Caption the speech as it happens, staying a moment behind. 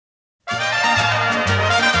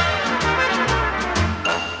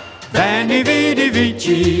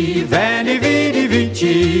Vici, Veni, Vidi,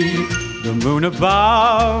 Vici. The moon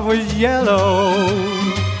above was yellow,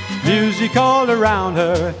 music all around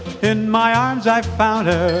her. In my arms I found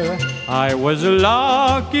her, I was a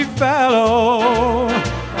lucky fellow.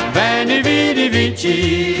 Veni, Vidi,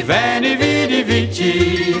 Vici, Veni, Vidi,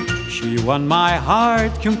 Vici. She won my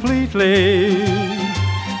heart completely.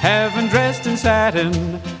 Heaven dressed in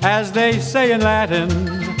satin, as they say in Latin.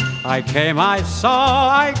 I came, I saw,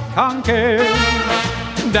 I conquered.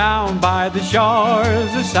 Down by the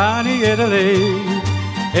shores of sunny Italy,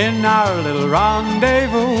 in our little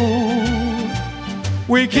rendezvous,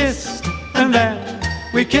 we kissed and then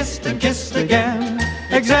we kissed and kissed again,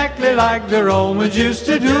 exactly like the Romans used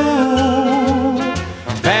to do.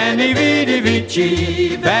 Veni, Vidi,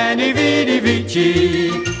 Vici, Veni, Vidi,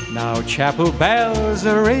 Vici. Now chapel bells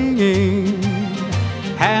are ringing,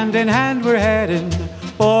 hand in hand we're heading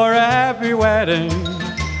for a happy wedding.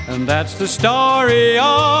 And that's the story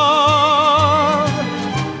of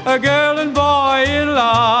a girl and boy in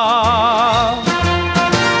love.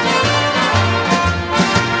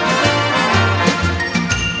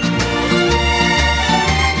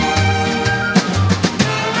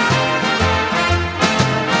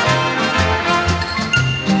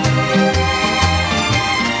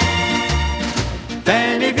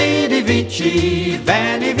 Veni, Vidi, Vici,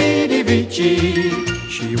 Veni, Vidi, Vici.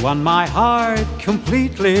 She won my heart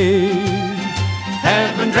completely.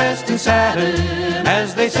 Heaven dressed in satin,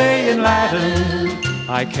 as they say in Latin.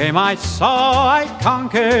 I came, I saw, I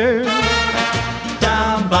conquered.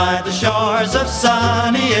 Down by the shores of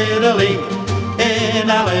sunny Italy, in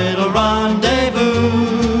our little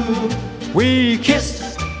rendezvous, we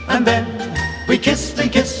kissed and then we kissed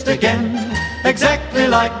and kissed again, exactly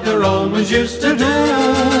like the Romans used to do.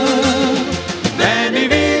 Veni,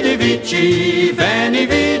 Vidi, Vici, Veni,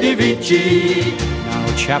 Vidi, Vici.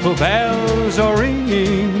 Now chapel bells are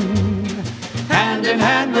ringing, hand in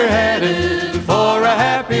hand we're headed for a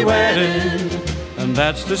happy wedding. And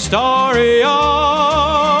that's the story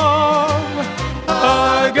of